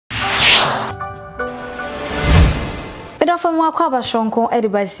Bedo for mo akwa shonko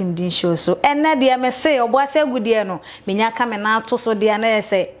ediba simdin show so enne de me say oboase agudie no menya ka me na to so de na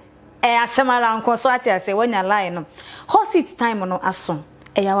yese asemara nko so ati ase wonya line no hosit time no aso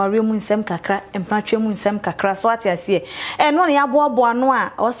yaware mu nsem kakra empatwe mu nsem kakra so ati ase no ne yaboabo no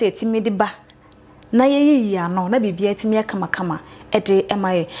a o se etimi de ba na yeyi ano na bibia etimi ya kama ede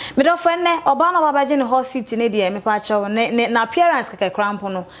emaye bedo for ne oba no babaje ne hosit ne de me pa chawo na appearance kakra mpo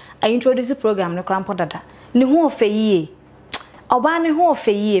no I introduce program ne krampo dada ni ho ofe yie oba ne ho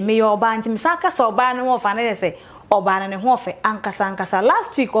ofe yie me yo oba ntim saka so oba ne ho ofa ne se oba ne ho ofe ankasa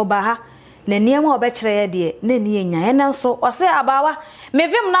last week oba ha na niema oba kire ye de na ni enya ene so o se abawa me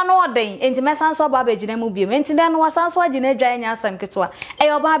vim na no oden enti mesan so oba bagina mu biem enti den no wasan so agina adwa enya asem keto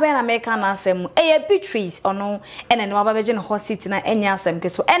a oba be na make na asem Beatrice ono ene ne oba bagina hosit na enya asem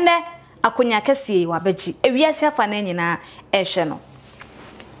keto ene akonya kese wa bagi ewiase afa na nyina ehwe no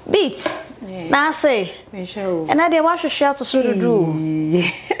beat na say me show and I dey wash share to so do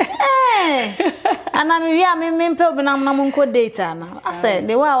ana me wi me mpe obi na nko data na I say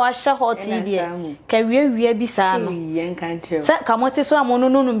the way I wash hot there ka wi bi sa no yen kan tro say kamote so amono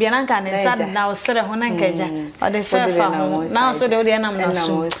no bia na nka ne sad na osere ho na nkaja o de fa ho na so de o de na na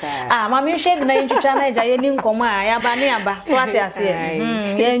so ma me hwe bi na ntwitwa na eja ye ni nkomo a ya ba ne aba so ate ase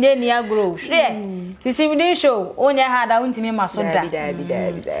ye ni agro hwe Sisi within show onya hada untimi maso da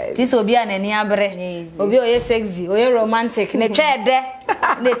This obi anani abre obi oye sexy oye romantic ne twede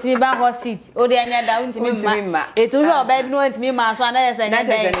ne timi ba hosit odi anya da untimi ma etu hwe oba bi no untimi ma so ana yesa nya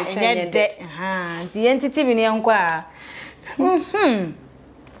de ti entity bi ne enko a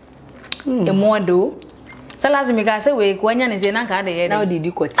emodo salazu mi ka se we ko anya ne se na ka de ye na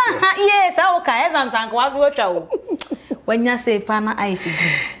odidi kwati yes awo ka exam sanka wa do twa wo wanya se pa na ice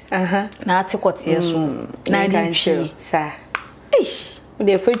na atikwoti yeso na di sa ish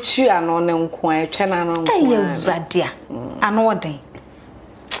de fa twu ano ne nko etwa na no nko radia ano oden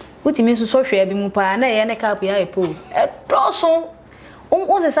utimi so so hwe bi mu pa na ye ne cap ya epo doso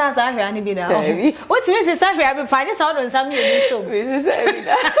se sa hwe ani bi na utimi se sa hwe abi pa ni sa odon sam ye so se sa bi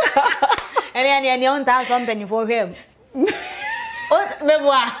da eni on ta so mpeni fo hwe o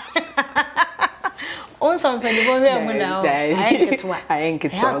meboa on some penny for here mo now I ain't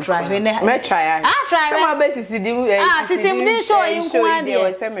get to try me try some basis di Sisi mdi show yin ko ade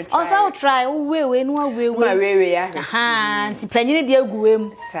o sa try we no we nti panyine de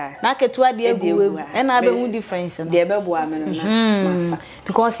aguwem na ketua de aguwem e na be hu difference no de be boa me no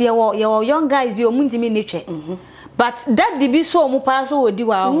because your young guys bi o mu ntimi ne twe but that di bi so o mu pa so odi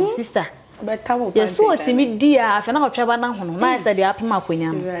wa sister yes what me dia afa na hotwa na hono na esa de apema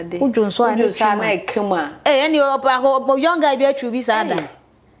akonya no ujonso a na ekema any young guy bi atwu bi sa da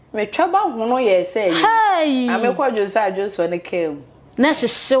me twaba hono ye say amekwa jonso ne kem na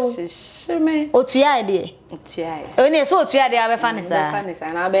hyehyeme otua de oni so otua de abefa ne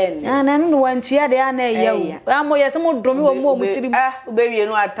sa na be na no wantua de na eya amo yes mo domi wo mo mutiri ubewie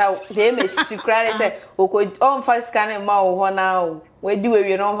no ataw de me shikra se oko on first can ma wo na we di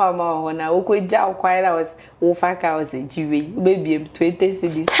we no fa ma ho na okogja okwira was wo fa ka was jiwe ubebiem 20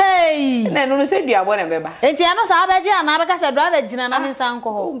 cedis na no se duabo na beba enti ano sa abeje na abeka se driver gina na nsa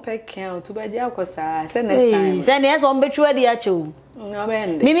nko ho mpeke to beje akosa se next time se ne so mbetwa di achew no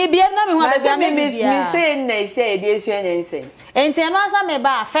bende mimi biem na me ho abega me se na se di esu enyense enti ano asa me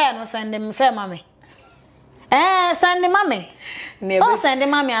ba fa no sende me fa ma me sende ma me so sende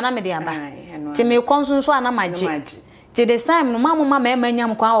ma me ana me di aba ti me konsunso ana maji till this time no mama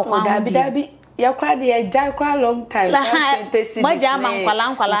emanyam kwa akwa dabi ya kwa de ya ja kwa long time maja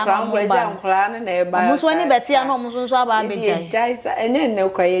mankwala no na e ba muso ni beti ya no muso so aba beja ja ene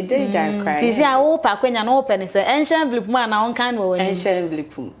kwa ye ja kwa ti si a wo pa kwanya no open se ancient envelope ma na on kan wo ni ancient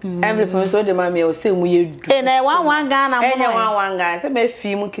envelope so de ma me o se mu ye du na wan Ghana mo enya wan Ghana se me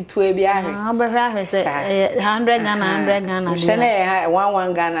fi mu kitua bi ahwe be hwe ahwe se 100 Ghana se na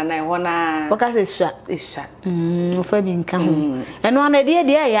wan Ghana na ho na boka se sua fa bi nka ho eno na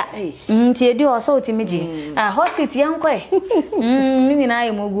de ya nti edi so timiji hosit yankwe nini na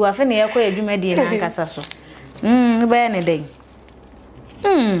ayi mogu afa na yakwa adwumadi na nkasa so be ne den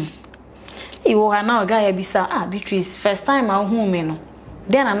iwo ha na oga ya bisa Beatrice first time a hu me no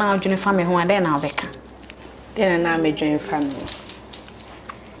den na adwune fa me ho a den na obeka den na me dwen fa me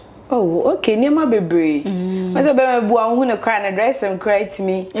okay niema bebre maze be me bua hu ne kra na dress and cry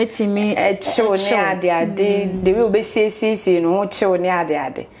etimi chew ne ade de we obesiesi no ho chew ne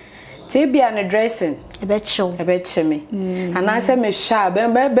ade Tebia na dressing. Ebe cheme. And I say me sha be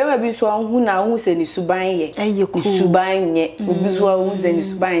bi so hu na hu se ni suban ye. Suban ye. Obi so hu se ni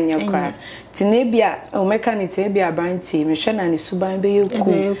suban ye kra. Tinebia o mechanic tebia branti me hwe na ni suban be ye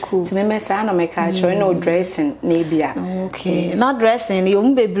ku. Ti me sa na me ka cho no dressing na bia. Okay. Not dressing you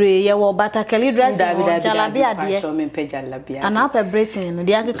mbebre ye wo batakali dressing jalabia de. Cho me pe jalabia. And up breathing no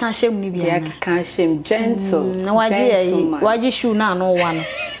de aka shem ni bia. De aka shem gentle. Na waji shoe na no one.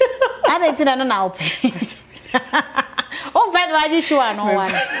 I don't think I know now. Oh, bad waji shoe no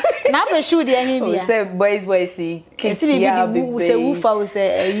one. Now be shoe the any bia. Say boys see. Kesi bi say ufa we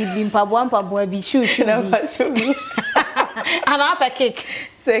say you be mpaboa bi shoe. Never shoe. And up a cake.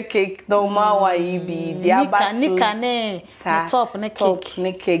 Say cake no ma wa ibi dia basu. Nika ne top ne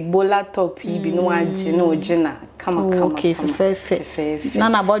cake bola top ibi no agi no gina. Come. Okay, fair.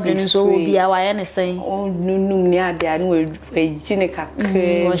 Nana bodwin so obi a wa ye ne sen. Oh nunum ni ade anu we gine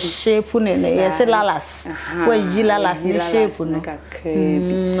kakre. O shape ne yes lalas. We gi lalas ni shape no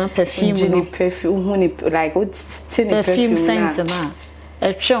kakre. Na perfume no perfume hu ni like perfume scent na.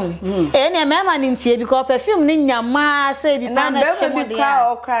 Echon. Ene mema ni ntie because perfume ni nyama say bi pa na chemo de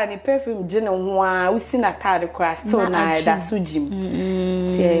ya. Okra ni perfume gine ho a usi na tade kra still na da so jim.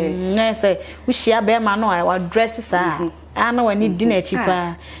 Tie. Na say we share be ma no wa dress sa. Ana wani di na chi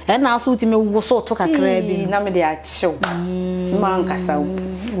pa. E na so utime wo so to kakra bi. Na me de a chew. Ma nkasa.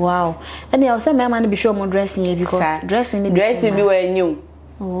 Wow. Ene ya say mema ni bi show mo dressing here because dressing bi wa enyu.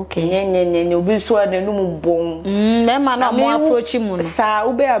 Okay. Nye obi so na num bon. Me ma na mo approach mu no. Sa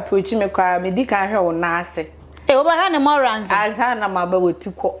ube approach me kwa me di kan hwe wo na ase. Oba ha na mo ranza. Asa na ma ba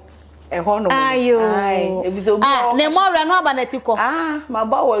wotiko. E ho no. Ayo. Ebi so na mo ra no aba na tiko. Ma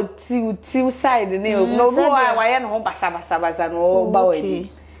ba wo ti side ne no bo wa ye no ho basa no ba wa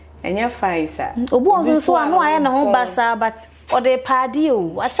ni. Enya fine sa. Obu onzo so anu aye na ho basa but ode paadi o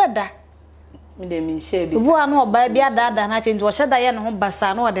wa shada. Ubu anu oba bia dada na change wo sheda ye no ho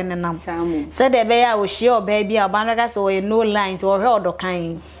basa na ode nenam se de be ya wo hie oba bia oba no ga so ye no lines wo hwe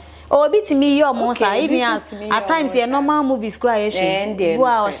odokan obi timi ye omo sa even at times ye normal movies cry ye hwe wo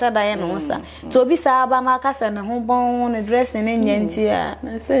a wo sheda ye no sa to obi sa aba na aka se ne ho bon ne dressing ne nyanti a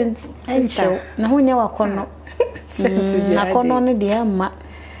na sense encho na ho nya wakono akono ne de amma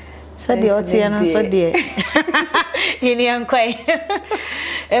so de otie no so de ini ankwai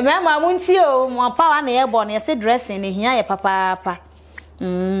mama munti o mo pa wa na ye bo na ye dressing ne hia ye papa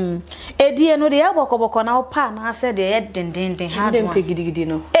edie no de ye bokoboko na opa na ase de ye dindindin ha dem pe gidigidi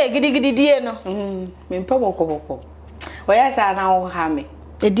no gidigidi die no me pa bokoboko o ya sa na o ha me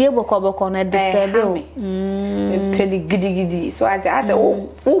edie bokoboko na disturb o me pe gidigidi so ase o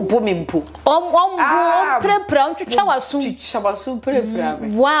bo me mpo prepra ntwetwa wasu prepra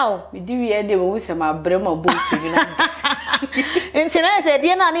wow me di wi de wo se ma brema bo su na Internet said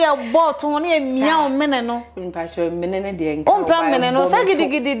you na na bought on e mia o mene no mpacho mene ne de nka o pra mene no sa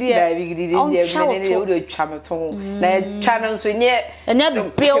gidigidi de de mene ne o de twa meto na twa no so nye enya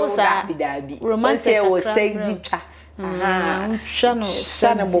bill sa romantic o sexy twa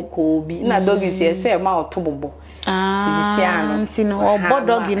shano boko bi na dogi se ma o to bobo Auntie no o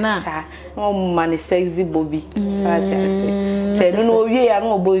bodogi na o man sexy bobi so ati se no wie ya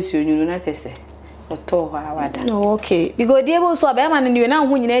no obo isuonu na tese okay because they able so abema ni na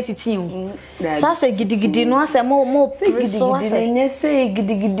hu nyina titi hu so say gidigidi no ase mo so ase nye say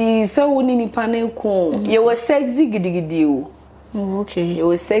gidigidi so woni nipa na ku ye was sexy gidigidi o okay ye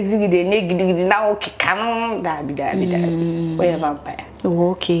was sexy gidigidi na o kika no da bi we vampire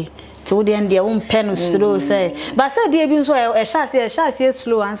okay so the end won pen slow say but say dey bi so e sha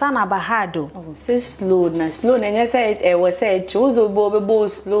slow and sana ba hard o say slow na nya say e was say chozo bo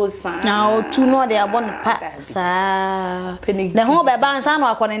slow sa na o tu no dey abon pa sa na ho be ban sa no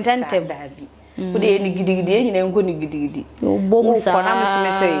akon intentem o dey ni gidigidi enyi na nko ni gidigidi o bom sa ko na me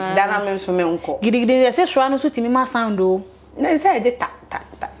say da na me so me nko gidigidi e say shwa no so timi ma sound o na say dey ta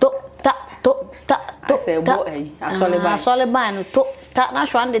to say bo ai asole ban no to ta na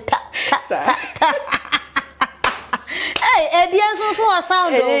shwa de ta hey edian so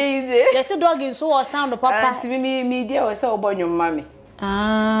sound o yes dog in so sound papa ti mi dia o say obonyo mama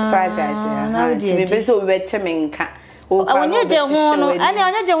na ti me be so be temenka o pa onye je ho no ani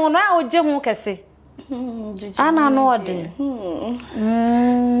onye je ho no a o je ho kese ana no ode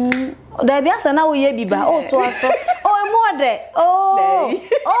da bia sa na wo ye biba o to aso o emu ode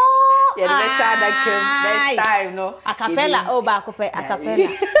yeah, let's try that next time, no? Acapella, oh, back acapella.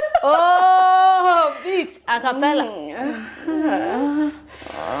 Oh, beat acapella.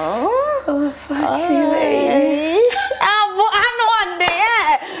 Oh, fuck you. I'm one day,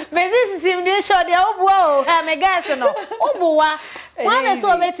 yeah. But this is him, this show, the old whoa, I'm a guess, no. Oh, boy. Why so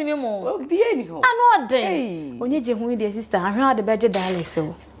betimi mo? Obi eni ho. Ano den. Onye je hu de sister, ahwe ade beje dale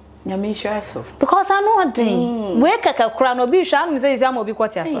so. Nyame hwa so. Because ano den. We kaka kura no bi hwa no say isi am obi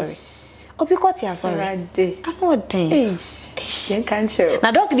kwoti asori. Obi kwoti asori. Ano den. Yen kan share.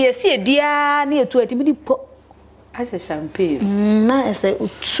 Na dog de esi edia na etu atimi di po. Ase champagne. Na ese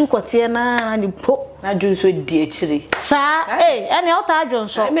utu kwoti na di po. Na junso di echiri. Sa ene o ta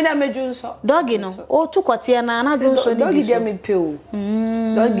junso. Me na me junso. Dog no o tu kwoti na junso ni di. Dog dia me pe o.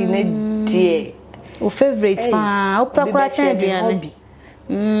 Dog ne die. O favorite pa, o pa kura chen aduane.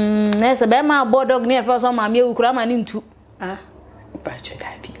 Na ese be ma bo dog ne e fa so ma me ukura ma ni ntu. Ba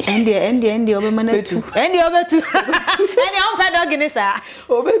chodabi. Endi obe manatu. Endi obetu. Endi on fa dog ni sa.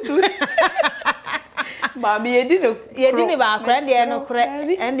 Obetu. Mami yedi ba akra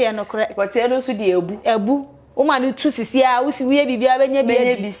endi no kre. Kote no so di ebu. O ma ni tu sisi a wo si wiye bibia benye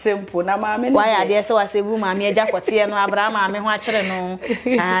bi simple na mami no. Why ade se wasebu mami eja kote no Abraham mami ho akere no.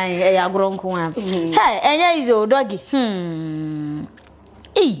 Ai e ya gronko a. Hey, enya izo doggy.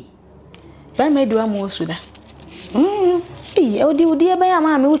 Ba me do am osuda. Odi e ba ya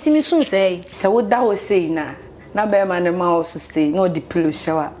mami wutimi sun sei. Se wo da wo sei na be ma ne ma osu sei no di pillow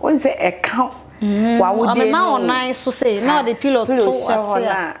shower. Won say e count. Wa wo dey ma online so say na the pillow to ase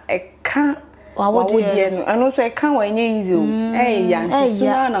na e kan wa wo dey no eno so e kan wa nye easy o ya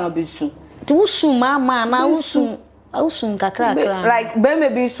nti na obisu ti usu mama na usu kakra like be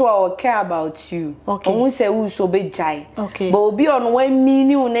maybe so I care about you won say usu be jai but obi on wa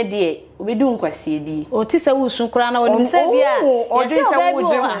mini u ne de obi du nkwase di o ti say usu kra na woni say bia o di say wo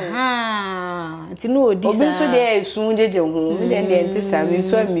je ti no odi sa obi so de esu jeje ho me de nti sa me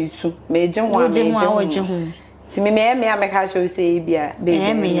so amisu me je ho ti me ka show say bia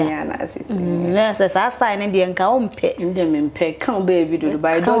be me ya na asisi na sa style ne de nka o mpe de me mpe kan baby do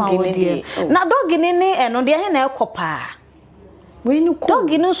by dog ni de na dog ni eno de he na ekopa we ni ko dog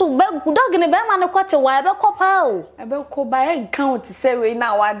ni so dog ni be ma ne kwate wa be kopa o be ko ba e kan o ti say we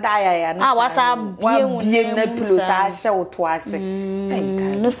na wa da ya na wa sa bie na pillow sa hye o to ase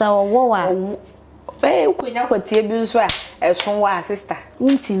no sa wo wa ko nya kwatie bi so a eson wa sister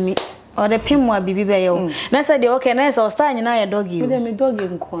untimi o de pimwa bibi be yo na say de okay na say o star nyina ya doggy o me doggy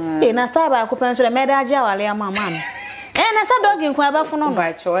nko na star ba ko pen so de me da agya wale ama mama na say doggy nko aba fono no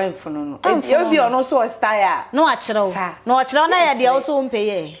ba che o enfono no e bi ono so o star ya no akyerew na ya de o so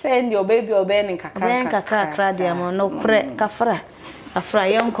mpeye say ndi o baby o be ne kakra de am no kre kafra afra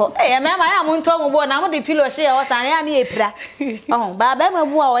yenko me ma ya mo nto mo bo na mo de pillow hye ya o san ya na epira ba ma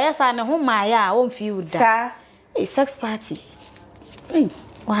bu a o ya san ne ho ma ya o mfi uda sex party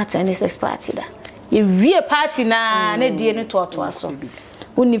what any sex party da ye wie party na die no to aso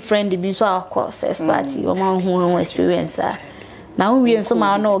uni friend bi so akọ sex party o ma hu experience na hu wie nso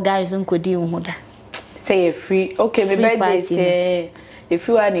ma na guys nkodi hu da say free okay me birthday say if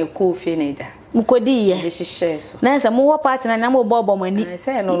you are na ko fie na ja mkodi ye na nsa mo party na nyam obo mani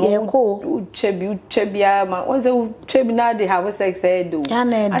ye ko uchebia ma wonse uchebi na dey have sex do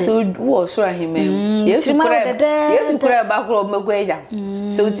aso wo so ahime yesu kure ba kuro mego eja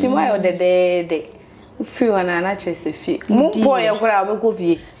so utima yo de fi wana na chese fi mo boy ye kura be ko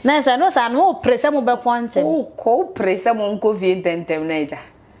fie na nsa no sa no presa mo be pontem ko presa mo ko fie tentem na eja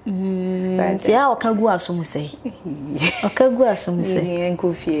ya okagu asum sei okagu asum sei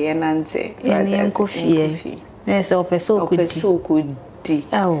enko fie enante enko fie ese opeso okudi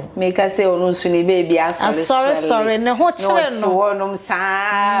make us say onu su ni baby sorry ne ho kire no wonum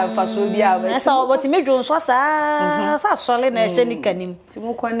sa faso bia ese oboti medwo so sa sole na ehye ni kanim ti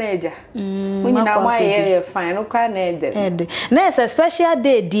mu kwa na eja munyi na wa ye fine no kwa na ede na ese special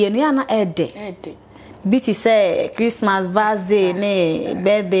day die no ya na ede biti say Christmas birthday ne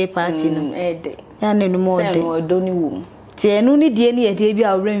birthday party no ya ne no mo de do ni wo ti enu ni die ni ede bi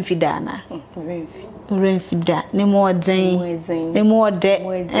a remfida na remfida ne mo den ne mo de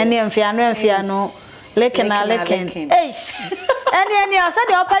ene mfia no leken eish ene asa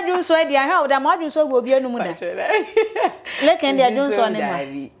de opa dun so de ahwa da ma dun so go bi enu mu da leken de dun so ne ma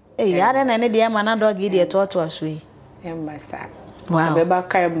ya na ne de ma na dog de to aso yi embasa wow beba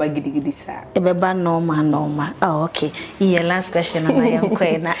kamba gidigidi sa beba normal okay here last question na my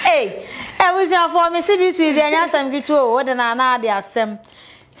queen na was your for me see between the ASEM gitu o de na de ASEM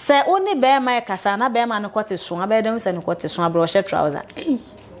say oni be ma kasa na be ma no kwete so abedem se no kwete so abro she trouser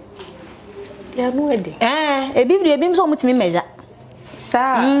ya no ede ebibri so mutimi meja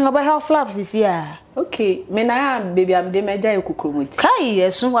sa oba health flaps this year okay me na baby am de meja ekokromoti kai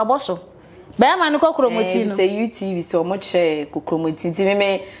yesu waboso be ma no kokromoti no say UTV so much kokromoti ti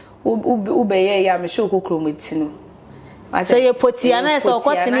me ubeye ya me show kokromoti no say ye poti ana so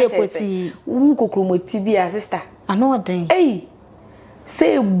kwete na ye poti kokromoti bi sister ano den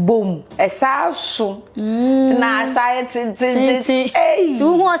say boom esa so na asa tintin eh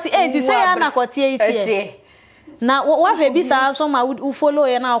tu ho si ti say na kotie itie na wa hwe bi sa so ma u follow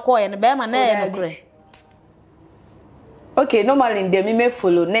ye na akọ ye ne be ma na ye no kure. Okay, normally they me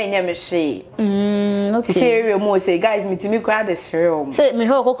follow na nya me hwe. Okay. Say area mo say guys me timi kwa de serum. Say me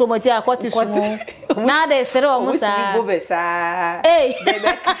ho kokro mo ti akwati sumo. Na de serum sa. Go be sa. Eh.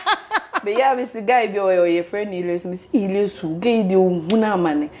 Be ya me si guy bi o ye friend ile so me si ile su gay de ohuna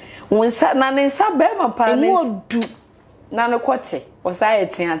amane. Won sa na ne sa be ma pa ne. Mo du. Na no kwete. O sa ye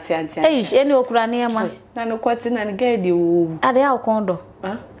tian. Eh, eni okura ne ma. Na no kwete na ne guy de o. Ade a kondo.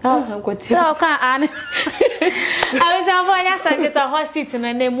 Kwete. So kan an. I was avonya sanke to hospital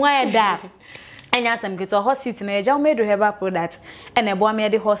na ne mu ayeda. Enya Nsem get to hospital na eja medo heba product ene bo me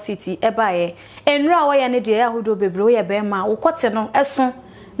de hospital e ba ye. Enura wo ye ne de ahodo bebre wo ye be ma wo kote no eso.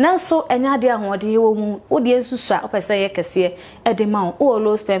 Nanso enya de ahode ye wo mu wo de ensusu a opese ye kese e de ma wo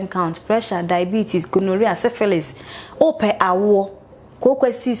low sperm count, pressure, diabetes, gonorrhea, syphilis, ope awo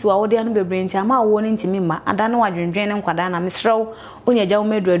kokwasisi wa wo de anu bebre nti ama wo ne ntimi ma ada na wadwendwen ne nkwada na mesrew onya ja wo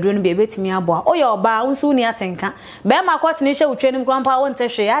medo aduro no be betimi abo o ye oba unsu ni atenka be ma kwat ni hye wotwe nim krampa wo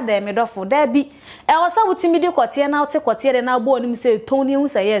ntehwe ya da medofo da bi e wo sa wotimi de kote na wote kote de na abo nim se toni hu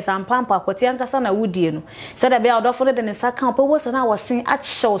se yes ampampa kote ankasa na wudie no se da be odofo de ne saka po wo se na wosen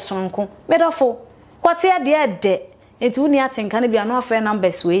achhe osonko medofo kote de de enti woni atenka ne bia no afre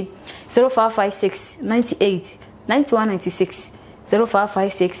numbers we 0556 98 9196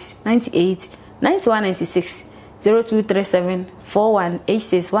 0556 98 9196 0237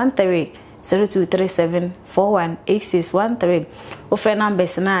 418613 0237 418613 offer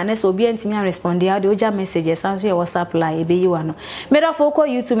numbers na na so obi antimi respond ya de oja messages anso ye WhatsApp la e be yiwa no meda fo ko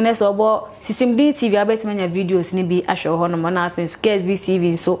YouTube na so obo Sisimdi TV abetimi anya videos ni bi ahwe ho no mo na afin so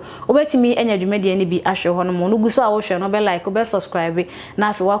KSBTV so obetimi anya dwumade ni bi ahwe ho no mo no guso a wo hwe no be like be subscribe na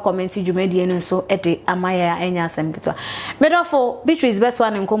afi wa comment dwumade ni so e de amaya anya Nsem gitwa meda fo Beatrice beto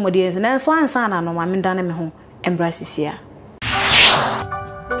an nkomodi so na so ansa na no ma me dane me ho embrace ya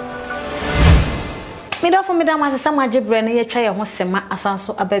Midafo midama sesa majebre ne yetwa ye ho sema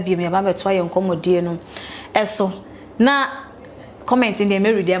asanso ababiem ye ba beto ye nkomodie no eso na comment in the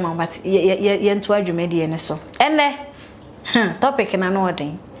meridi ama but ye nto adwumedie ne so ene topic na no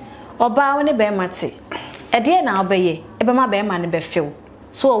odin oba wo ne be mate ede na obaye ebe ma be ma ne be few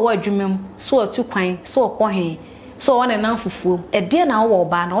so wo adwumem so otu kwan so okohe so wo ne nan fufuo ede na wo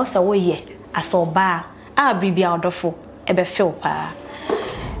oba na wo se wo ye asa oba a bibia odofo ebe few pa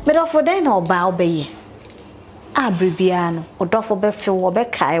midafo den na oba obaye abribia no odofo be fe wo be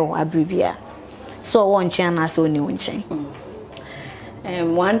kai wo abribia so won chen na so ni won chen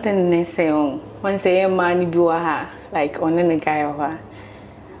one thing they say one say man bi wa ha like on the guy wa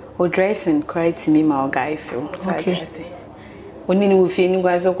o dressing quite to me my guy feel so okay. I say oni ni wo fie ni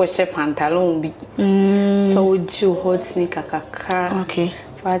gwa so ko she pantalon bi so o ju hot sneaker kakra okay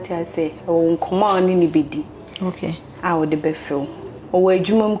so I say o nkoma oni ni bedi okay a wo de be feel o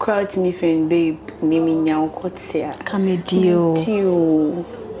adwumam crowd me friend babe ni mi nya okotia kamedio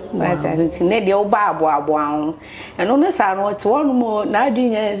but I think ne de oba abo an eno ne sa no te wonu mo na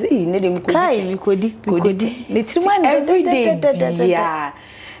adunya ne de mkodi le tirima every day yeah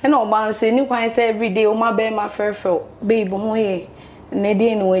and o man say ni kwan say every day o ma be ma frefre babe ho ye ne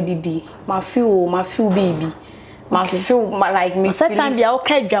de no adidi ma feel baby ma feel like me that time bia o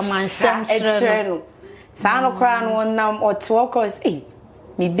ka dwaman sam chere no sa no kra no nam o to cause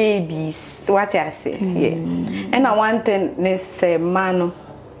me babies what I say yeah and I want to say man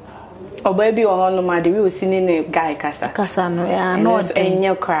or baby or no ma de we see ne guy kasa no yeah no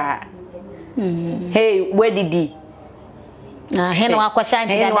enye kra hey where did he he no akwasha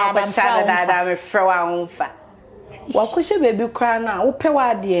nti da me frɛ wa onfa wa kwhye baby kra na wo pɛ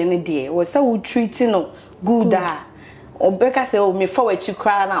wa de ne de wo say wo treat no good obeka say o me for wachi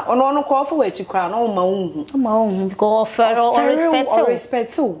kra na ono ko for wachi kra na o ma unhu because or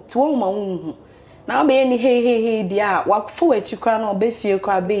respect to o ma unhu na be ni hey dia wa for wachi kra na obefie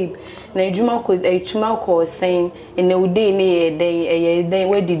kra babe na adwuma ko sen ene ude ni den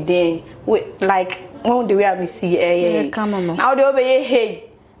we di den like one the way I see now the obey hey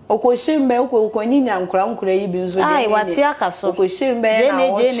okoshimbe okonyinya nkura yi bi nzo ai wati akaso okoshimbe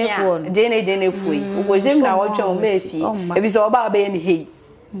jene fo okoshim na wotwe o mefi ebi so oba be ni hey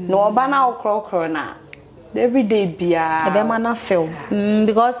no oba na okrokro na every day bia ebe ma na feel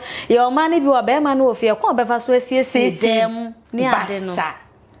because your money bi wa be ma na ofie ko obefa so asiesie dem ni ade no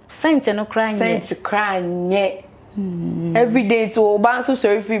sente no kranye every day to oba so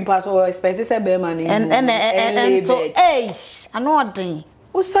sorry free pass or expect say be ma ni and to I know odin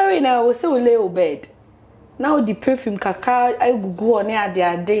oh sorry now we still lay bed now the perfume kaka agugu on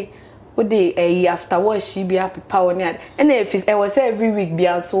ade o dey after wash bi apepa on ade and if I was every week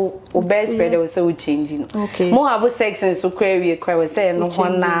bi so o best spread was so changing. Okay. More have sex and so query was say no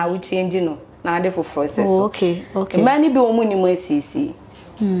one na we changing no na ade for process. Okay. Many be o muni mo Sisi.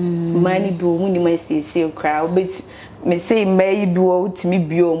 Many be o muni mo Sisi crowd but me say may bi o timi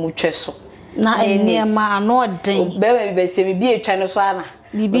bi o mu tweso. Na enema ano den. Be say me bi etwa no so ana.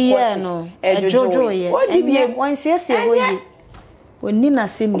 Bibi ye no. Jojo ye. Enye wan siesie ho yi. Oni na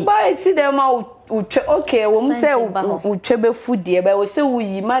sini. Ba ti dem ma okay, wo mu say wo twebe fudie ba wo say wo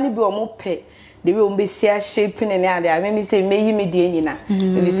yi mani bi o mu pe. The way we see a shape in any other, me say me me di nyina.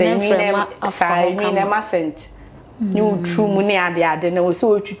 We say me na sai me na masent. You true money ade na we say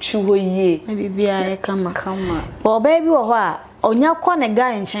wo twitwi ho yie. Bibia e kama. But baby wo ho a onya kọ ne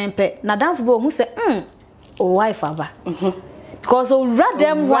guy nchen pe. Na danfo bo hu say o wife aba. Because o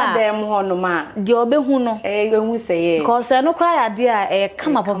radem ho no ma. De obehu no. Ehu say because no cry ade a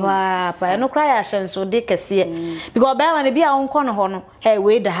kama papa no cry ahyenso de kese. Because be ma ne bia wonko no ho no. Hey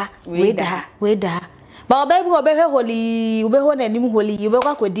we da ha. Ba obebi obehwe holi, obeho na nim holi,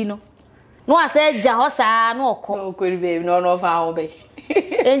 obekwa kwadi no. No ase ja ho saa no okọ. No kweri baby no fa ho be.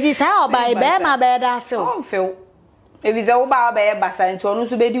 Enji saa obai be ma be da feel. Oh feel. Ebi ze wo ba be basa nti onu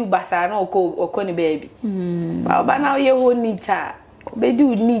so be di basa na okọ ni baby. Ba na ye ho neat a be di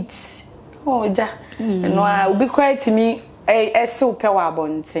neat. Oh ja. No obi cry to me ese wo pe wa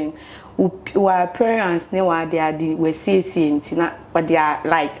bonten. Wa parents ne wa ade we see nti na what they are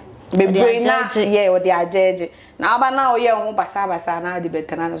like be brain na yeah what they are judge. Na aba na oye ho basa na de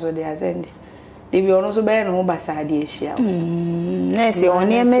betana so de azende. De bi ono so be no basa de ehia. Nesi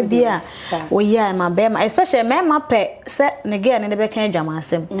oni eme bia oye ma be ma especially me ma pe se ne ge ne be kan adwama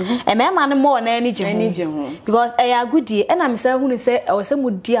asem. E me ma ne mo na ani je ho because e ya gudie e na me say hu ne say e se mu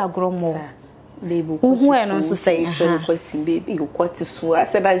di agro mo. Baby hu eno so say so kwati baby you kwati so I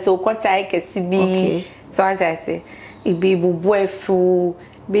said I so kwati I kesi bi so I say e baby boyfu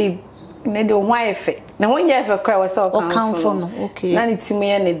baby ne de ho ayefe na ho nyefe kwa we so kan for okay na ni timu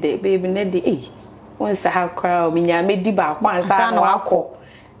ye ne de baby ne de won sa ha kwa o minya medi ba kwa ansa na wakọ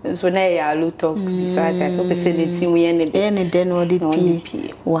so na ya luto so I say to be say ne timu ye ne de no de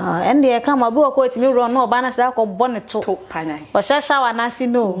pie wow and dey come abi o ko timi ro na oba na sa ko bo ne to panai o shasha wa na si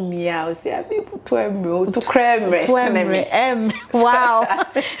no mia o say people to emre to creme wow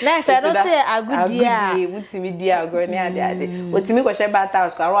na say do say agudia mutimi dia agro ne ade otimi ko she bata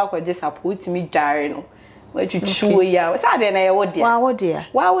house ko aro akwaje sapo otimi dware no wachuchuo ya sa de na ye wo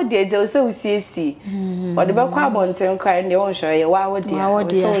dia je so usiesi o de be kwa bonten kra ne won hwo ye wa wo dia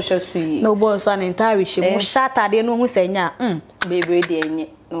so hwo sui no bo so an entire she mo shata de no hu senya baby de enye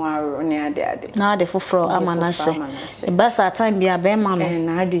no aro ne ade na de foforo amana she e ba sa time bia be ma no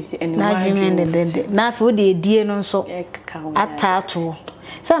na ade de na fi wo de die no so atato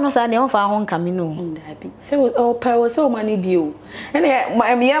sa no sa de won fa ho nkame no ndabi se o pa wo so mani dio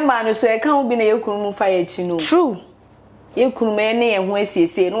ene me ma no so e kan bi na yekunu mu fa ya chi no true yekunu me ne ye ho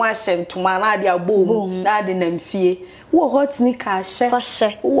asiesie no ahye ntoma na ade abom na ade na mfie wo hot ni ka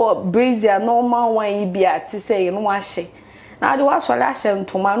hye wo brazier normal one yi bia ti se ye no ahye na ade wa so la ahye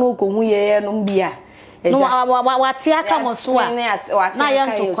ntoma na okohu ye no bia no wati aka mo so a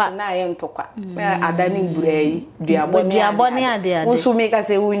na ye ntokwa adani burai duaboni ade wo so make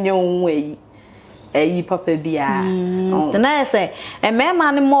say wunye onwu ayi papa bia na say e me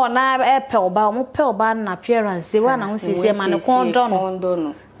ma ne mo na e pe oba mo pe oba na appearance de wa na ho sisi ma ne kondo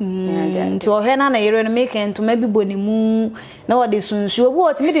no nti o hwe na yero no make ento ma bibo ni mu na wo de sunsu obu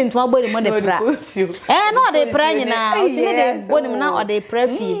o timi de ntoma bo ni mo de pra no de pra nyina o timi de bo ni na o de pra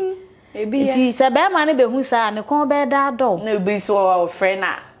fie iti se be ma ne be hu sa ne kon be da do na be so o friend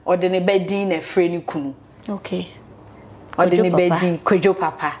na o de ne be din na friend ni kunu okay o de ne be din kwejo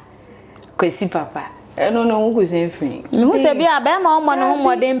papa kwesi papa no wo se friend me hu se bia be ma o mo no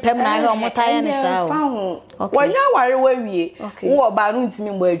mo de mpem na he o motaya ne sa o wonya ware wawie wo ba no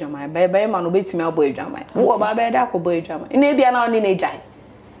ntimi mbo adwaman be ma no betimi abo adwaman wo ba be da ko bo adwaman na bia na oni na jai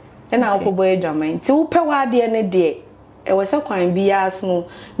na ko bo adwaman ti wo pe wa de ne de e was a kwan bia so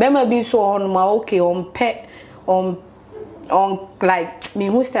be ma bi so ho no ma okay on pe on like me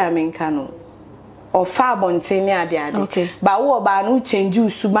who sta men kanu or far bonten ni ade okay ba wo ba no change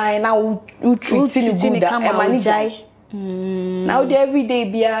usuban na wo treat ni good e ma ni jai now the everyday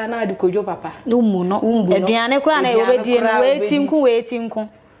bia na de kojo papa umu no aduane kura na e obedi no weti nku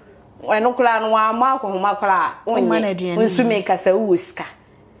eno kura no wa ma ko homa kura onye nsu me kasa wo sika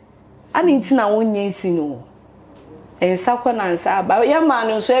ani ntina wonye nsi no ensakwa na nsa ba ya ma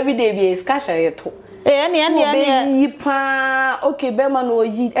no so everyday be skasha yeto ani yi pa okay be ma no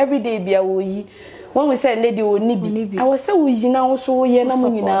yi everyday bia wo yi when we say ne de oni bi I was say we jina wo so ye na mo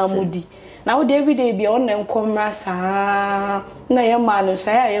nyina mudi na wo de everyday bi on na nkomra saa na ye ma no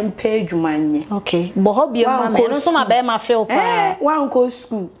so ya ye mpa adwuma nye okay bo ho bi ma no so ma be ma feel pa wan go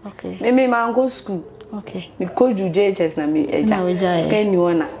school okay me ma go school okay me ko ju JHS na me eja scan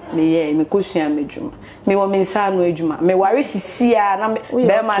you na me ye me ko sua me dwuma me wo me nsa no adwuma me ware sisi a na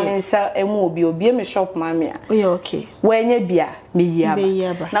be ma ne nsa emu obi me shop ma me a okay wenye bia me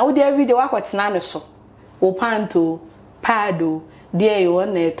yaba na wo de everyday wa kwetena ne so wo panto pado de yo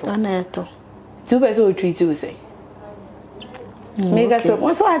neto tu be so treat you say me ga so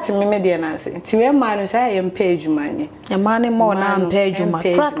won so ati me de na say ti we ma no say am page manye e ma ne mo na am page ma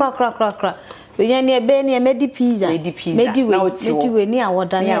kra we yan ne be ne medi pizza medi we ni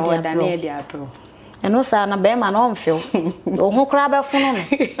awoda ne de apro eno sa na be ma na on feel o ho kra be funu no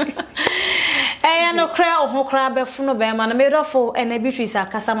eya no kra o ho kra be funu be ma na me dofo ena Beatrice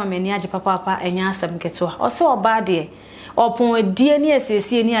akasa ma mani age papa enya asem keto o se oba de opon die ni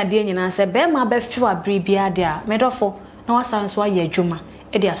esiesie ni ade nyina se be ma be fi abri bia de a me dofo na wasanso aye adwuma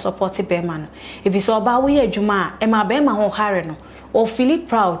e de support be ma no if so oba wo ye adwuma e ma be ma ho hare no o feel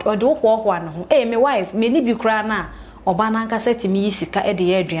proud o de wo ho no ho me wife me ni bi kra na oba na nka seti mi yisika e de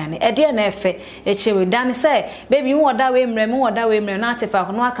ye aduane e de na efe e chewe dan se baby mu oda we mre na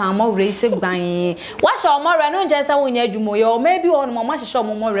atefa no aka mo wre ise gban wa sha mo wre no nje se wo nya adwuma yo maybe on mo ma hye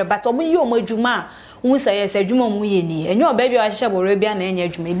mo wre but o mo yi o mo adwuma wu se yes adwuma mu ye ni enyo oba bi o hye boro bia na enya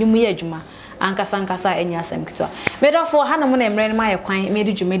adwuma ebi mu ye adwuma ankasa enya asem kitwa me do for hanu mo na mre no ma ye kwan me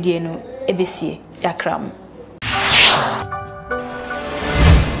de dwuma die no ebesie yakram